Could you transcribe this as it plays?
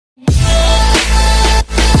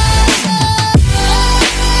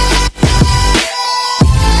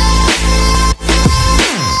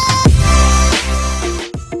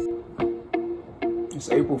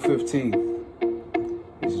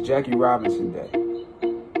Robinson Day.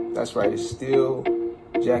 That's right, it's still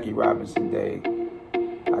Jackie Robinson Day.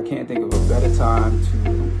 I can't think of a better time to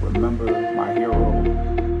remember my hero, and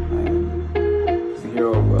he's the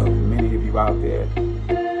hero of many of you out there,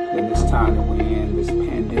 than this time that we're in, this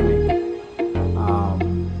pandemic.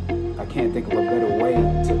 I can't think of a better way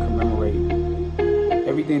to commemorate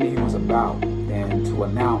everything that he was about than to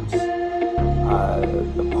announce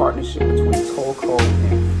the partnership between Tolko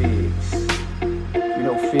and Figs. You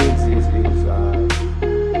know, Figs is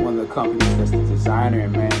one of the companies that's the designer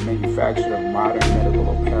and manufacturer of modern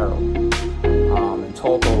medical apparel. And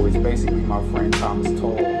Tolko is basically my friend Thomas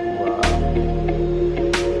Toll, who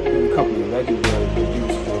in the company legendary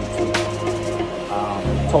produced 42.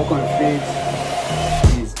 Tolko and Figs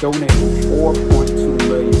is donating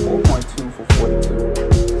 $4.2 for 42 in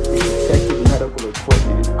protective medical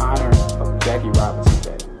equipment in honor of Jackie Robinson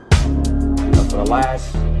Day. You know, for the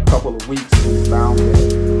last couple of weeks, we found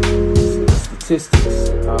that the statistics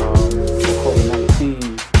for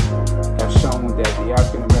COVID-19 have shown that the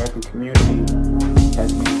African American community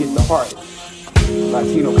has been hit the hardest. The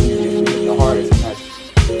Latino community has been hit the hardest, and that's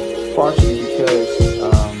partially because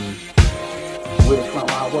we're the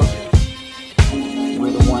frontline workers.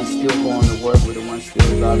 We're the ones still going to work. We're the ones still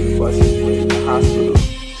driving buses. We're in the hospitals,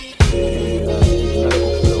 in the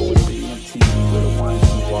medical field. We're the EMTs. We're the ones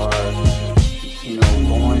who are, you know,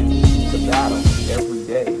 going to battle every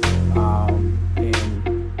day.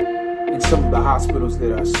 In some of the hospitals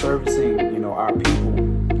that are servicing, you know, our people,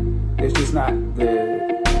 there's just not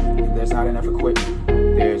there's not enough equipment.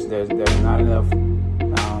 There's not enough, you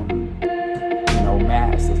know,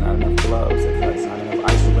 masks. There's not enough gloves. There's not enough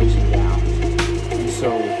isolation gowns. So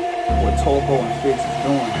what Tolko and Figs is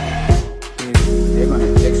doing is they're going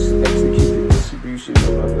to execute the distribution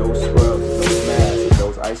of those scrubs, those masks, and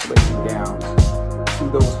those isolation gowns to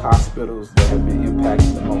those hospitals that have been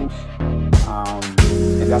impacted the most.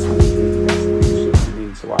 And that's what we need. That's the leadership we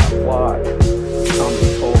need. So I applaud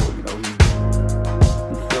Thomas Toll. You know, he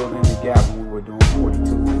filled in the gap when we were doing 42.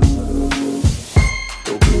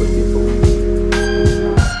 So people get believed.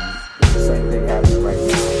 It's the same thing happening right now.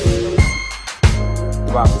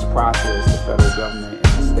 Throughout this process, the federal government and the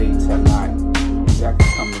states have not exactly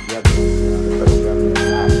come together. The federal government has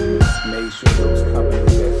not made sure those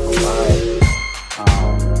companies that provide,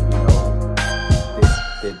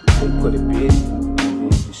 that they put a bid and then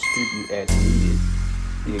distribute as needed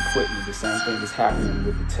the equipment. The same thing is happening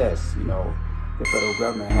with the tests. You know, the federal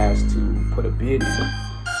government has to put a bid in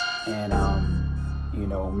and, you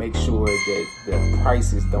know, make sure that the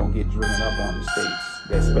prices don't get driven up on the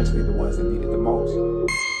states, especially the ones that need it the most,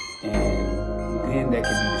 and then that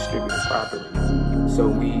can be distributed properly. So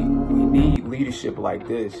we need leadership like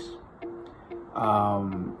this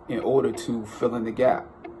in order to fill in the gap.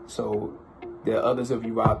 So there are others of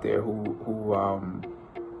you out there who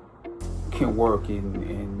can work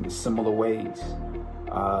in similar ways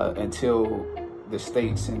until the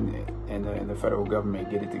states and the federal government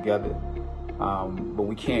get it together. But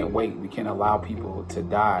we can't wait. We can't allow people to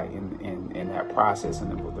die in that process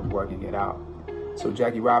and them working it out. So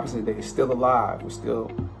Jackie Robinson Day is still alive. We're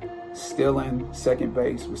still in second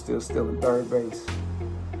base. We're still in third base.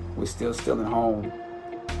 We're still in home.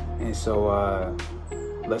 And so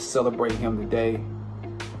let's celebrate him today.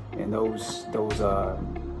 And those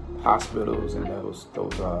hospitals and those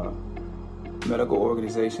medical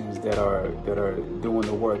organizations that are doing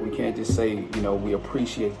the work. We can't just say, you know, we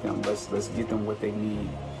appreciate them. Let's get them what they need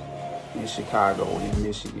in Chicago, in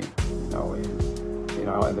Michigan, you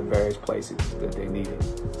know, in the various places that they need it.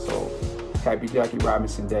 So happy Jackie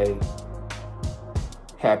Robinson Day.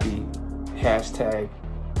 Happy hashtag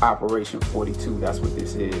Operation 42. That's what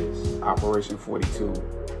this is. Operation 42.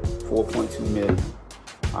 4.2 million.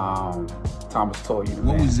 Thomas told you the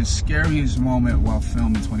What man. was the scariest moment while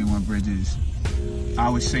filming 21 Bridges? I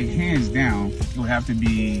would say hands down, it would have to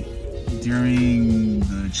be during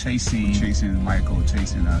the chasing Michael,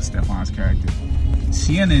 chasing Stefan's character.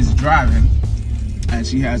 Sienna is driving, and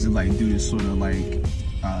she has to like do this sort of like,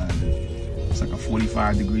 it's like a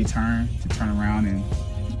 45-degree turn to turn around and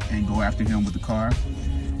go after him with the car.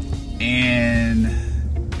 And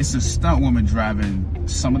it's a stunt woman driving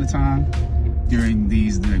some of the time during the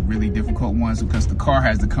really difficult ones, because the car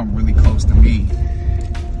has to come really close to me.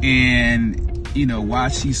 And you know, while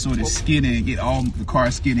she's sort of skidding, the car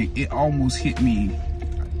skidding, it almost hit me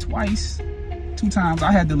two times.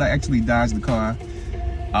 I had to like actually dodge the car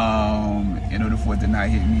in order for it to not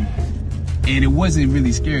hit me. And it wasn't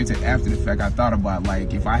really scary till after the fact. I thought about,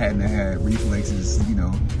 like, if I hadn't had reflexes, you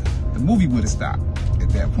know, the movie would have stopped at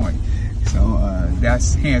that point. So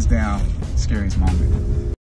that's hands down scariest moment.